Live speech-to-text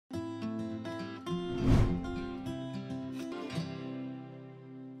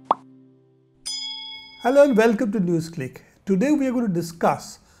Hello and welcome to Newsclick. Today we are going to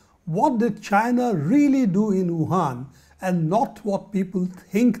discuss what did China really do in Wuhan and not what people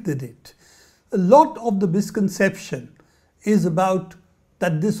think they did. A lot of the misconception is about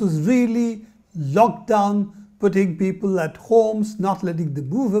that this was really lockdown, putting people at homes, not letting them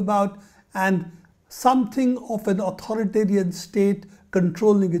move about, and something of an authoritarian state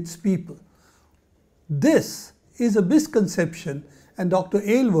controlling its people. This is a misconception, and Dr.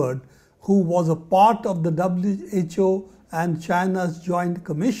 Aylward, who was a part of the WHO and China's Joint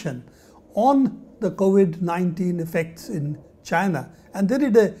Commission on the COVID-19 effects in China, and they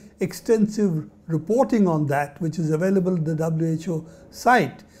did an extensive reporting on that, which is available on the WHO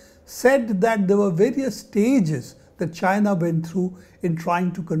site, said that there were various stages that China went through in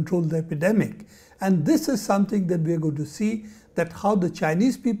trying to control the epidemic. And this is something that we are going to see, that how the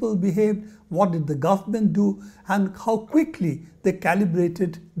Chinese people behaved, what did the government do, and how quickly they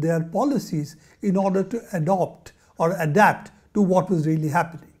calibrated their policies in order to adopt or adapt to what was really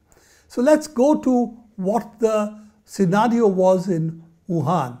happening. So let's go to what the scenario was in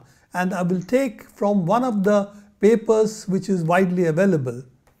Wuhan. And I will take from one of the papers which is widely available.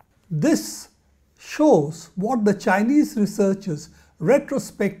 This shows what the Chinese researchers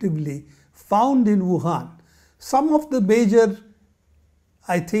retrospectively found in Wuhan. Some of the major,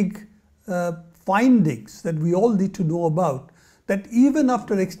 I think, findings that we all need to know about, that even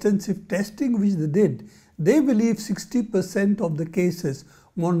after extensive testing which they did, they believe 60% of the cases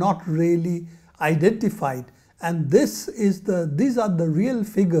were not really identified. And these are the real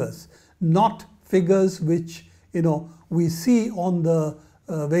figures, not figures which we see on the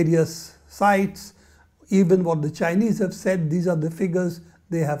various sites. Even what the Chinese have said, these are the figures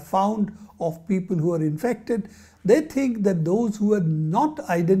they have found of people who are infected. They think that those who were not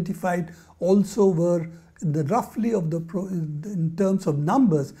identified also were roughly in terms of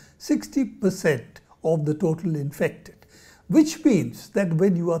numbers, 60% of the total infected. Which means that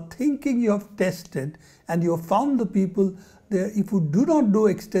when you are thinking you have tested and you have found the people there, if you do not do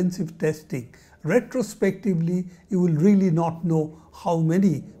extensive testing, retrospectively you will really not know how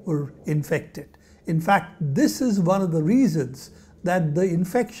many were infected. In fact, this is one of the reasons that the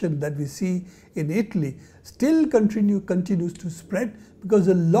infection that we see in Italy still continues to spread, because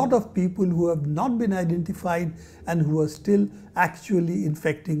a lot of people who have not been identified and who are still actually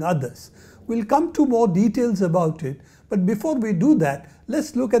infecting others. We'll come to more details about it, but before we do that,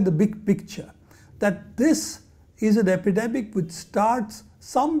 let's look at the big picture. That this is an epidemic which starts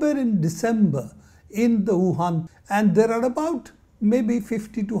somewhere in December in the Wuhan, and there are about maybe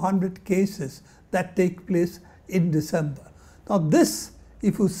 50 to 100 cases that take place in December. Now this,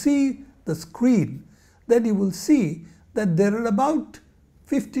 if you see the screen, then you will see that there are about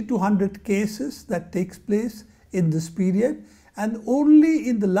 50 to 100 cases that takes place in this period, and only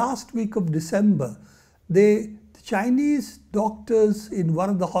in the last week of December, the Chinese doctors in one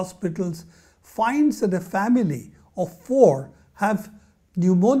of the hospitals finds that a family of 4 have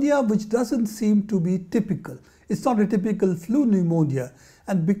pneumonia which doesn't seem to be typical. It's not a typical flu pneumonia,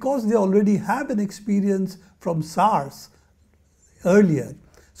 and because they already have an experience from SARS earlier,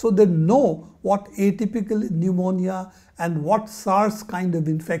 so they know what atypical pneumonia and what SARS kind of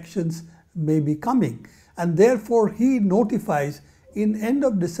infections may be coming, and therefore he notifies in end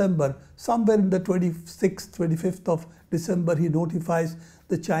of December, somewhere in the 26th, 25th of December, he notifies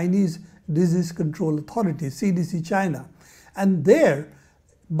the Chinese Disease Control Authority, CDC China, and there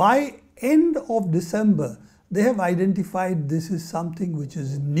by end of December they have identified this is something which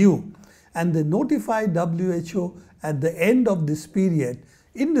is new, and they notify WHO at the end of this period,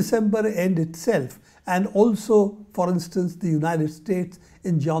 in December end itself, and also, for instance, the United States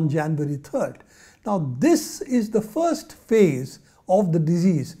in January 3rd. Now this is the first phase of the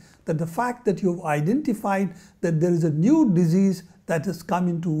disease, that the fact that you have identified that there is a new disease that has come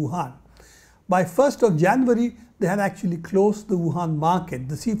into Wuhan. By 1st of January, they had actually closed the Wuhan market,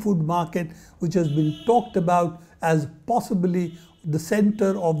 the seafood market, which has been talked about as possibly the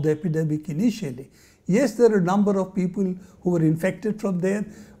center of the epidemic initially. Yes, there are a number of people who were infected from there,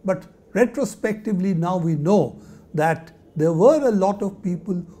 but retrospectively now we know that there were a lot of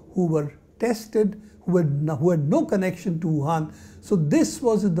people who were tested who had no connection to Wuhan. So this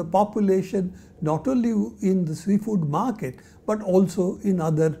was in the population, not only in the seafood market, but also in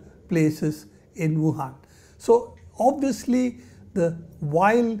other places in Wuhan. So obviously,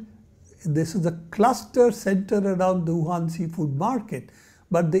 while this is a cluster centered around the Wuhan seafood market,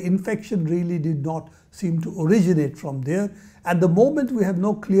 but the infection really did not seem to originate from there. At the moment, we have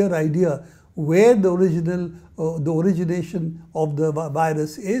no clear idea where the origination of the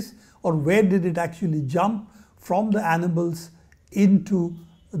virus is, or where did it actually jump from the animals into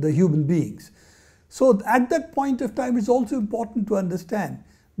the human beings. So at that point of time, it's also important to understand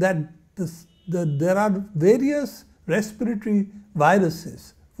that there are various respiratory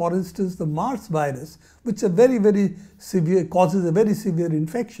viruses. For instance, the MERS virus, which is very severe, causes a very severe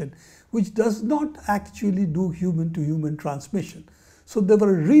infection, which does not actually do human-to-human transmission. So there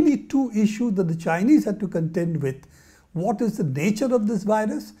were really two issues that the Chinese had to contend with. What is the nature of this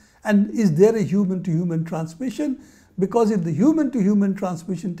virus, and is there a human-to-human transmission? Because if the human-to-human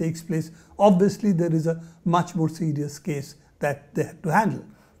transmission takes place, obviously there is a much more serious case that they had to handle.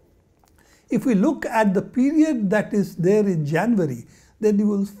 If we look at the period that is there in January, then you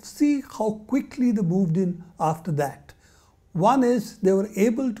will see how quickly they moved in after that. One is they were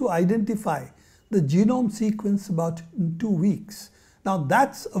able to identify the genome sequence about in 2 weeks. Now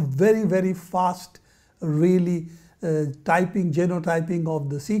that's a very fast, really genotyping of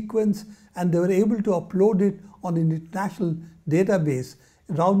the sequence, and they were able to upload it on an international database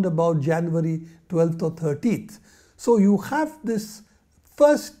around about January 12th or 13th. So you have this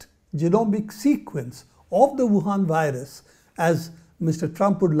first genomic sequence of the Wuhan virus, as Mr.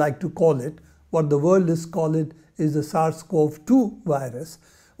 Trump would like to call it. What the world is calling is the SARS-CoV-2 virus,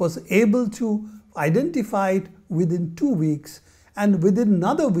 was able to identify it within 2 weeks, and within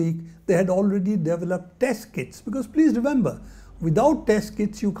another week they had already developed test kits. Because please remember, without test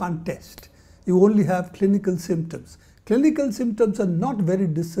kits you can't test. You only have clinical symptoms. Clinical symptoms are not very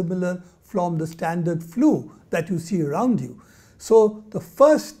dissimilar from the standard flu that you see around you. So the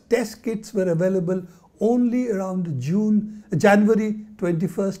first test kits were available only around January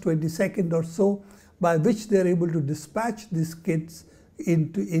 21st, 22nd or so, by which they are able to dispatch these kits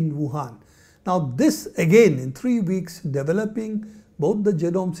in Wuhan. Now this again, in 3 weeks, developing both the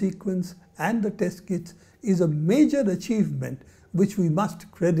genome sequence and the test kits is a major achievement which we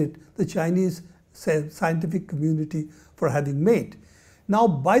must credit the Chinese scientific community for having made. Now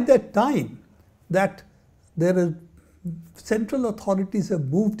by that time that there are central authorities have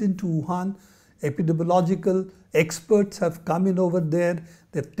moved into Wuhan, epidemiological experts have come in over there,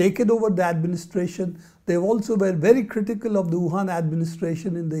 they've taken over the administration. They also were very critical of the Wuhan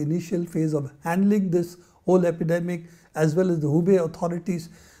administration in the initial phase of handling this whole epidemic, as well as the Hubei authorities.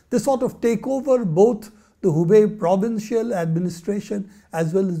 They sort of take over both the Hubei provincial administration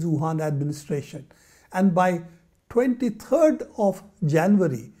as well as Wuhan administration. And by 23rd of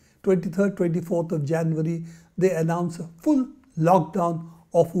January, 23rd, 24th of January, they announce a full lockdown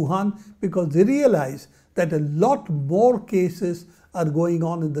of Wuhan, because they realize that a lot more cases are going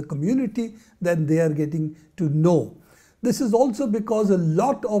on in the community than they are getting to know. This is also because a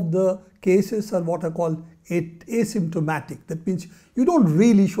lot of the cases are what are called asymptomatic. That means you don't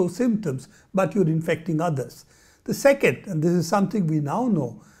really show symptoms, but you're infecting others. The second, and this is something we now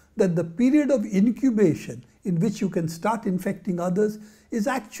know, that the period of incubation in which you can start infecting others is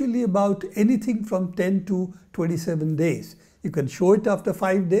actually about anything from 10 to 27 days. You can show it after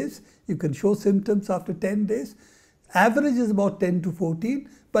 5 days, you can show symptoms after 10 days. Average is about 10 to 14,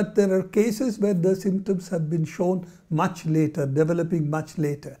 but there are cases where the symptoms have been shown much later, developing much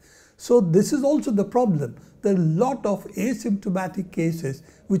later. So this is also the problem. There are a lot of asymptomatic cases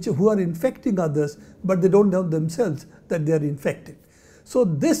who are infecting others, but they don't know themselves that they are infected. So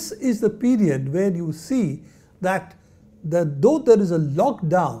this is the period where you see that though there is a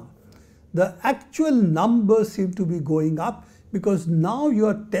lockdown, the actual numbers seem to be going up, because now you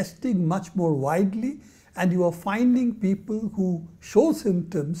are testing much more widely and you are finding people who show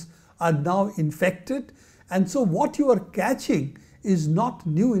symptoms are now infected. And so what you are catching is not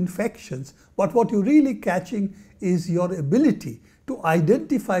new infections, but what you're really catching is your ability to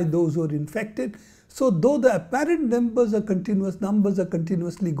identify those who are infected. So though the apparent numbers are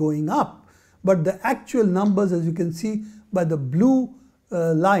continuously going up, but the actual numbers, as you can see by the blue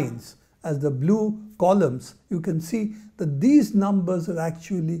lines, as the blue columns, you can see that these numbers are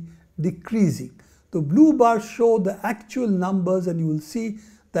actually decreasing. The blue bars show the actual numbers, and you will see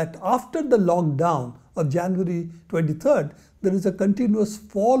that after the lockdown of January 23rd, there is a continuous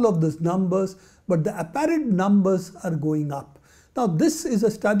fall of these numbers, but the apparent numbers are going up. Now this is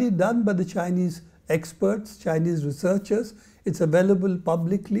a study done by the Chinese experts, Chinese researchers. It's available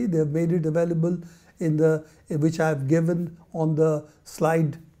publicly. They have made it available which I have given on the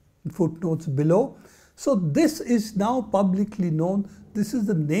slide footnotes below. So this is now publicly known. This is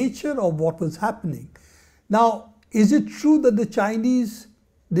the nature of what was happening. Now, is it true that the Chinese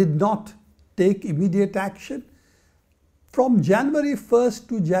did not take immediate action? From January 1st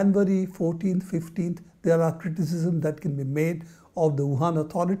to January 14th, 15th, there are criticisms that can be made of the Wuhan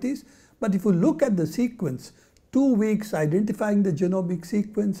authorities. But if you look at the sequence, 2 weeks identifying the genomic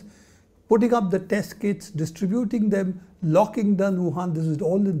sequence, putting up the test kits, distributing them, locking down Wuhan. This is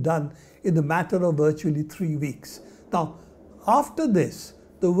all done in the matter of virtually 3 weeks. Now, after this,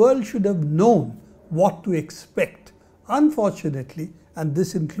 the world should have known what to expect. Unfortunately, and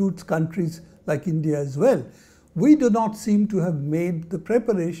this includes countries like India as well, we do not seem to have made the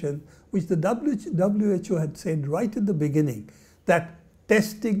preparation which the WHO had said right in the beginning, that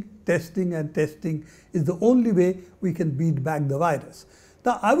testing, testing and testing is the only way we can beat back the virus.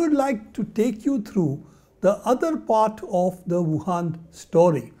 Now, I would like to take you through the other part of the Wuhan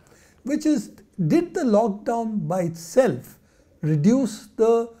story, which is, did the lockdown by itself reduce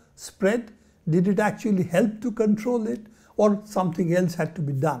the spread? Did it actually help to control it, or something else had to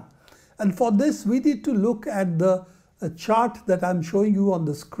be done? And for this, we need to look at the chart that I'm showing you on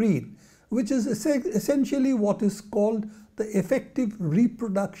the screen, which is essentially what is called the effective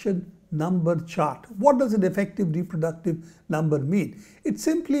reproduction number chart. What does an effective reproductive number mean? It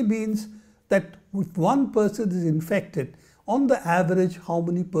simply means that if one person is infected, on the average, how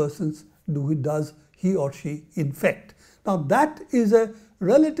many persons does he or she infect? Now, that is a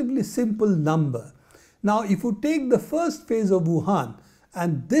relatively simple number. Now, if you take the first phase of Wuhan,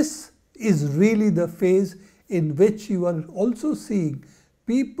 and this is really the phase in which you are also seeing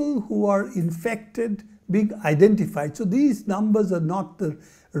people who are infected being identified. So these numbers are not the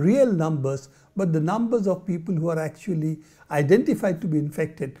real numbers, but the numbers of people who are actually identified to be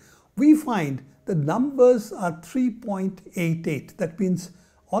infected. We find the numbers are 3.88. That means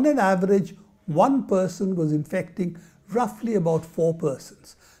on an average, one person was infecting roughly about 4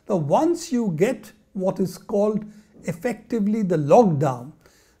 persons. Now, once you get what is called effectively the lockdown,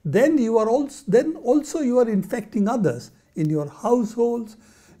 then you are also you are infecting others in your households.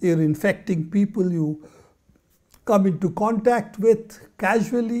 You're infecting people you come into contact with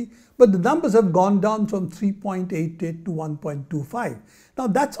casually, but the numbers have gone down from 3.88 to 1.25. Now,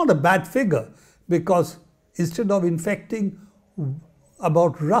 that's not a bad figure, because instead of infecting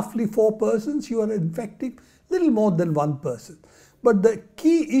about roughly 4 persons, you are infecting little more than 1 person. But the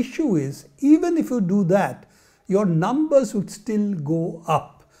key issue is, even if you do that, your numbers would still go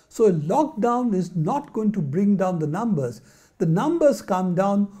up. So a lockdown is not going to bring down the numbers. The numbers come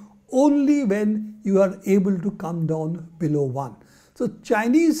down only when you are able to come down below 1. So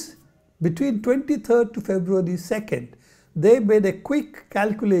Chinese, between 23rd to February 2nd, they made a quick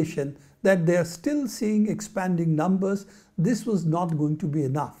calculation that they are still seeing expanding numbers. This was not going to be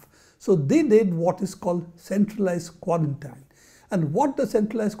enough. So they did what is called centralized quarantine. And what does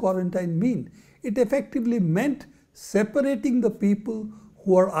centralized quarantine mean? It effectively meant separating the people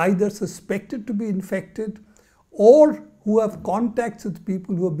who are either suspected to be infected or who have contacts with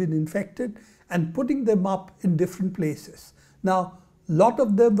people who have been infected, and putting them up in different places. Now, a lot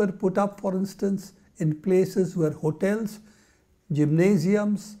of them were put up, for instance, in places where hotels,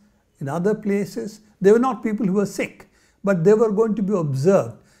 gymnasiums, in other places. They were not people who were sick, but they were going to be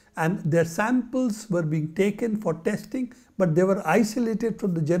observed, and their samples were being taken for testing, but they were isolated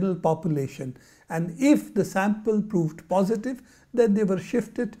from the general population. And if the sample proved positive, then they were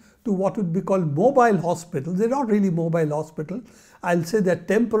shifted to what would be called mobile hospitals. They're not really mobile hospitals. I'll say they're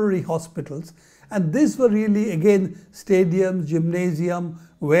temporary hospitals. And these were really, again, stadiums, gymnasium,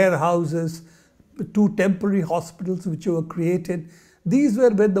 warehouses, 2 temporary hospitals which were created. These were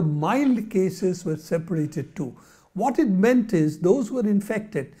where the mild cases were separated to. What it meant is those who were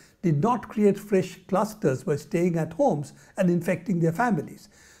infected did not create fresh clusters by staying at homes and infecting their families.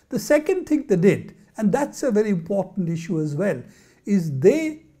 The second thing they did, and that's a very important issue as well, is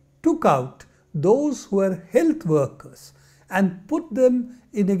they took out those who were health workers and put them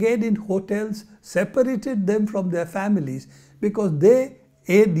in hotels, separated them from their families, because they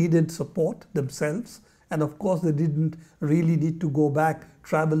needed support themselves, and of course they didn't really need to go back,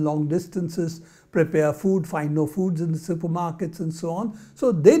 travel long distances, prepare food, find no foods in the supermarkets and so on.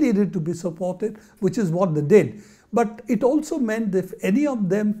 So they needed to be supported, which is what they did. But it also meant that if any of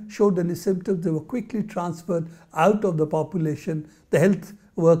them showed any symptoms, they were quickly transferred out of the population, the health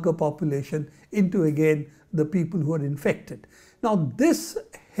worker population, into again the people who are infected. Now, this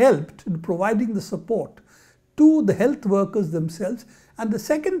helped in providing the support to the health workers themselves. And the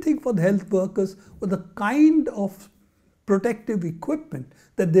second thing for the health workers was the kind of protective equipment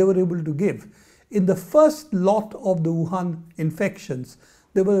that they were able to give. In the first lot of the Wuhan infections,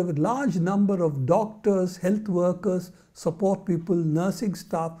 there were a large number of doctors, health workers, support people, nursing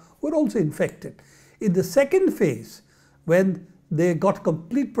staff who were also infected. In the second phase, when they got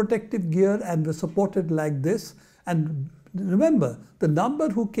complete protective gear and were supported like this, and remember, the number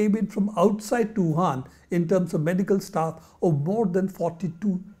who came in from outside to Wuhan in terms of medical staff of more than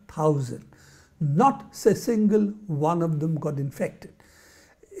 42,000. Not a single one of them got infected.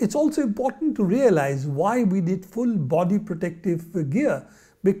 it's also important to realize why we need full body protective gear,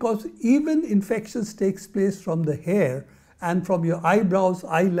 because even infections takes place from the hair and from your eyebrows,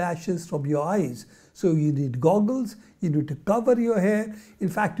 eyelashes, from your eyes. So you need goggles, you need to cover your hair. In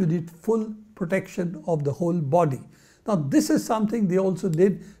fact, you need full protection of the whole body. Now, this is something they also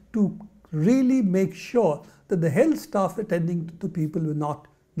did to really make sure that the health staff attending to the people were not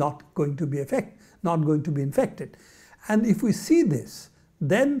going to be infected. And if we see this,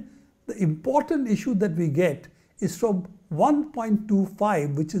 then the important issue that we get is from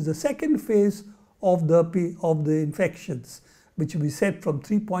 1.25, which is the second phase of the infections, which we said from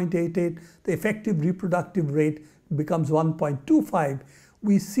 3.88, the effective reproductive rate becomes 1.25.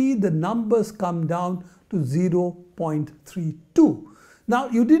 We see the numbers come down to 0.32. Now,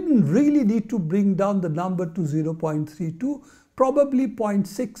 you didn't really need to bring down the number to 0.32. Probably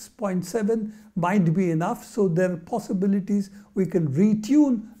 0.6, 0.7 might be enough. So there are possibilities we can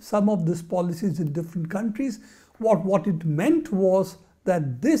retune some of these policies in different countries. What it meant was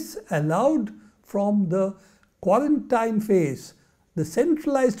that this allowed from the quarantine phase, the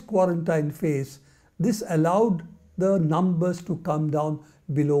centralized quarantine phase, this allowed the numbers to come down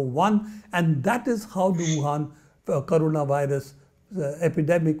below 1, and that is how the Wuhan coronavirus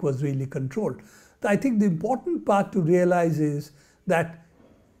epidemic was really controlled. I think the important part to realize is that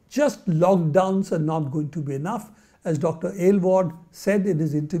just lockdowns are not going to be enough. As Dr. Aylward said in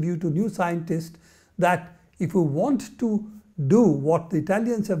his interview to New Scientist, that if we want to do what the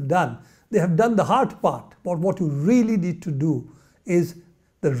Italians have done, they have done the hard part, but what you really need to do is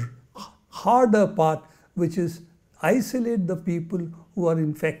the harder part, which is isolate the people who are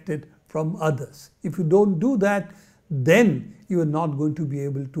infected from others. If you don't do that, then you are not going to be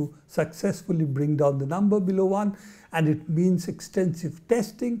able to successfully bring down the number below 1, and it means extensive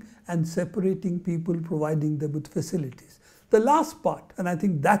testing and separating people, providing them with facilities. The last part, and I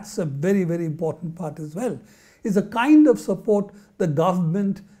think that's a very, very important part as well, is the kind of support the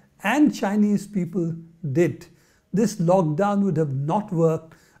government and Chinese people did. This lockdown would have not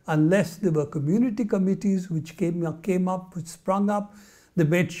worked unless there were community committees which sprung up. They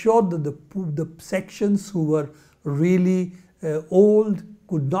made sure that the sections who were really old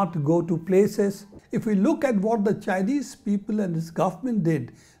could not go to places. If we look at what the Chinese people and its government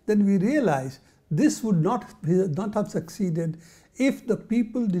did, then we realize this would not have succeeded if the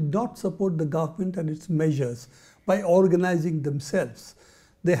people did not support the government and its measures by organizing themselves.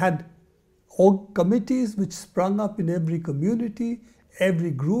 They had committees which sprung up in every community,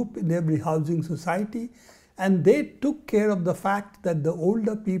 every group, in every housing society, and they took care of the fact that the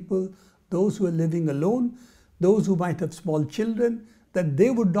older people, those who were living alone, those who might have small children, that they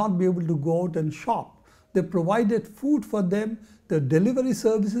would not be able to go out and shop. They provided food for them. The delivery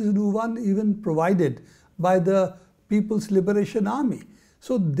services in Wuhan even provided by the People's Liberation Army.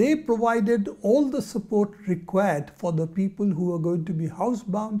 So they provided all the support required for the people who were going to be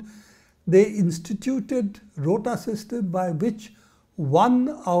housebound. They instituted rota system by which they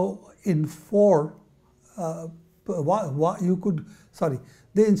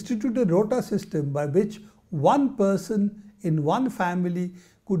instituted rota system by which one person in one family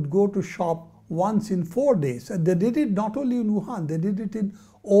could go to shop once in 4 days. And they did it not only in Wuhan, they did it in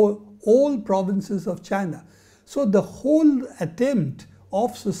all provinces of China. So the whole attempt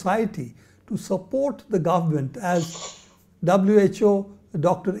of society to support the government, as WHO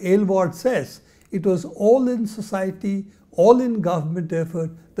Dr. Aylward says, it was all in society, all in government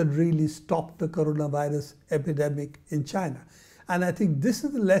effort that really stopped the coronavirus epidemic in China. And I think this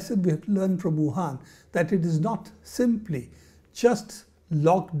is the lesson we have to learn from Wuhan, that it is not simply just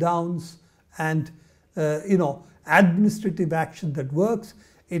lockdowns and administrative action that works.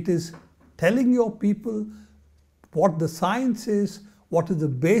 It is telling your people what the science is, what is the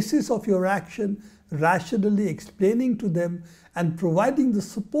basis of your action, rationally explaining to them and providing the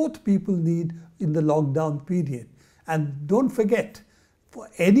support people need in the lockdown period. And don't forget, for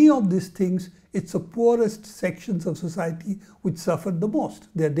any of these things, it's the poorest sections of society which suffered the most,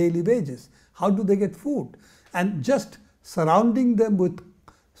 their daily wages. How do they get food? And just surrounding them with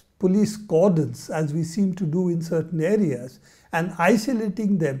police cordons, as we seem to do in certain areas, and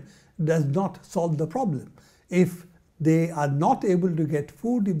isolating them does not solve the problem. If they are not able to get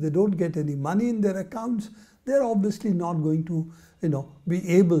food, if they don't get any money in their accounts, they're obviously not going to be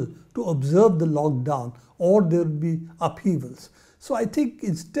able to observe the lockdown, or there will be upheavals. So I think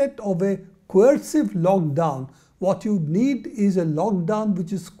instead of a coercive lockdown, what you need is a lockdown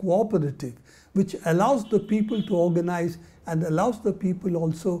which is cooperative, which allows the people to organize and allows the people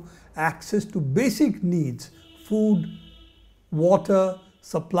also access to basic needs, food, water,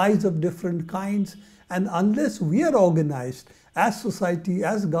 supplies of different kinds. And unless we are organized as society,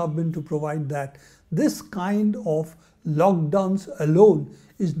 as government to provide that. This kind of lockdowns alone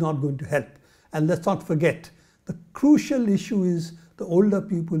is not going to help. And let's not forget, the crucial issue is the older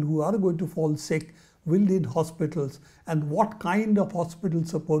people who are going to fall sick will need hospitals, and what kind of hospital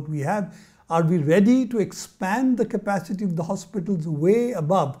support we have. Are we ready to expand the capacity of the hospitals way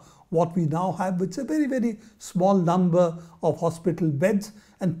above what we now have? It's a very, very small number of hospital beds,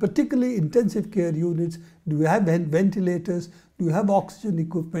 and particularly intensive care units. Do we have ventilators? Do we have oxygen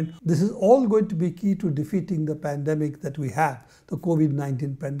equipment? This is all going to be key to defeating the pandemic that we have, the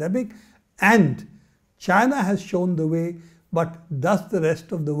COVID-19 pandemic. And China has shown the way, but does the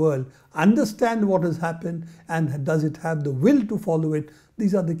rest of the world understand what has happened, and does it have the will to follow it?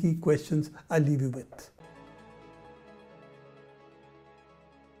 These are the key questions I'll leave you with.